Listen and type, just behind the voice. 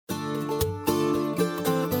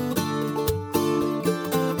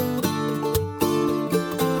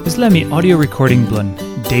Islami audio recording blun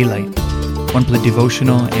Daylight. Wanpela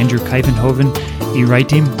devotional Andrew Kuyvenhoven,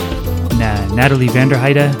 Ritim, na Natalie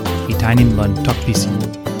Vanderheide, tainim blun pisin.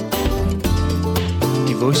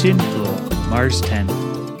 Devotion blo Mars 10.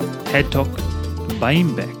 Head talk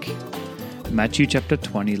Baim Bek. Matyu chapter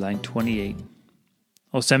 20, line 28.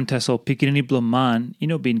 Olsem Tasol Pikinini Bilong Man,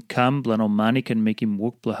 bin kam blan omani can mekim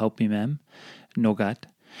work bla helpim Nogat.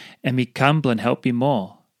 Kam blan helpim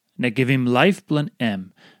all. Na givim life blan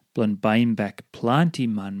Baim Bek planti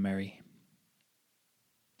manmeri.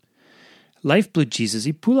 Life blan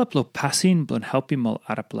Jisas pulap lo pasin blan helpim all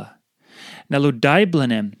arapela. Na lo die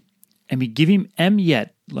blan givim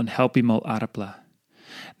yet blan helpim all arapela.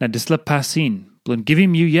 Na Dispela pasin blan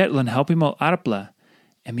givim you yet blan helpim all arapela.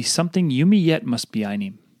 Samting Yumi yet must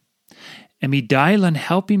bihainim. Die lan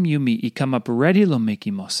helpim Yumi kamap redi lo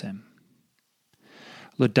mekim Olsem.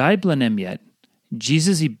 Lo die blan yet,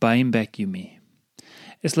 Jisas Baim Bek Yumi.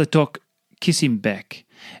 Es le talk kisim bek.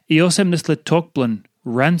 Olsem nis le talk blan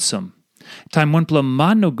ransom. Taim wanpela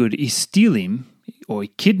man nogut stilim, or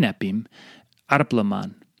kidnapim, arapela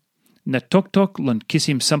man. Na talk lan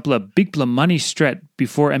kisim SAMPELA big bla money stret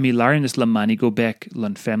before larinis la mani go back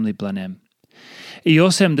lan family blanem.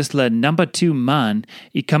 Olsem this la number 2 man,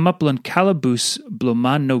 kamap lan calabus blo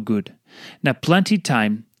man no good. Na planti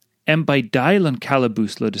taim, by die lan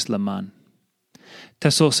calabus lo dis la man.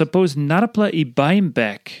 Tasol suppose narapela Baim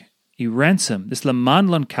Bek, ransom, this la man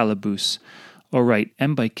lan calabus, alright,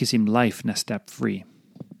 by kisim life na step free.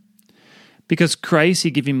 Because Krais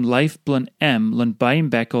givim life blan lan Baim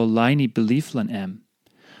Bek o line belief lan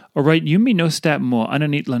Alright, Yumi no step more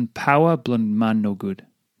underneath lan power blan man no good.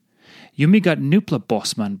 Yumi got nupla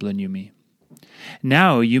boss man blan Yumi.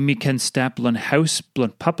 Now Yumi can stap blan house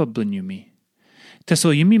blan papa blan Yumi.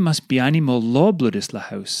 Tasol Yumi must bihainim o law bludis la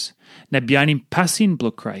house. Na bihainim pasin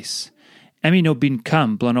blo Krais. No bin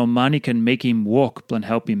kam blan o mani can make him walk blan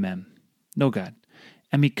helpim Nogat.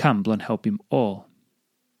 Kam blan helpim all.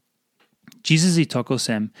 Jisas talk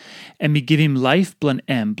Olsem. Givim life blan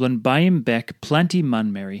Baim Bek planti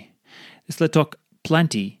manmeri. This la talk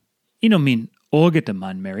planti. Mean orga de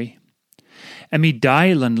manmeri.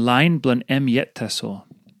 Die lan line blan yet Tasol.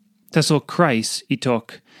 Tasol Krais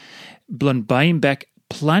talk blan Baim Bek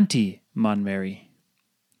planti manmeri.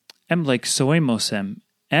 Like soem Olsem.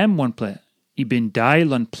 Wanpela bin die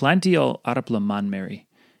lan planti al arapela manmeri.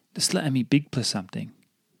 This la big pla samting.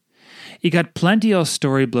 Got plenty al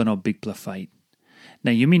story blan o big pla fight.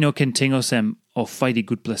 Now Yumi no can ting Olsem o fighty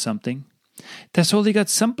good pla something. Tasol got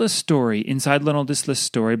sampla story inside lan all this la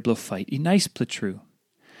story blo fight. Nice pla true.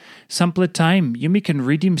 SAMPELA taim, Yumi can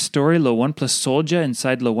Ritim story lo wanpela soldier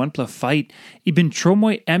inside lo wanpela fight. Bin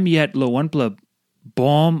tromoy yet lo wanpela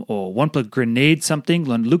bomb or wanpela grenade something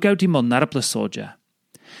lon look out him ol narapela soldier.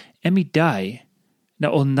 Die, na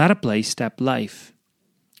ol narapela stap life.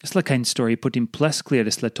 It's la kind story put in plus clear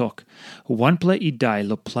this la talk. Wanpela die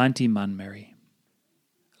lo planti manmeri.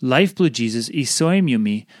 Life blo Jisas soem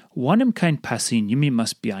Yumi, wanem kind pasin Yumi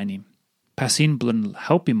must bihainim. Pasin blun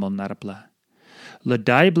helpim ol arapela. La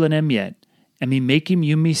die blan yet, mekim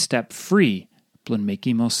Yumi step free, blun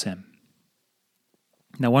mekim Olsem.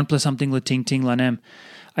 Now wanpela something la ting lan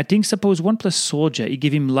I think suppose wanpela soldier,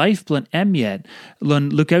 give him life blan yet,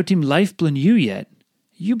 lun look out him life blan you yet.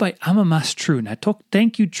 You by amamas true, na talk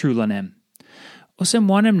thank you true lan Olsem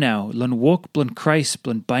wanem now, lun walk blan Krais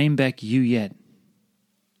blan Baim Bek you yet.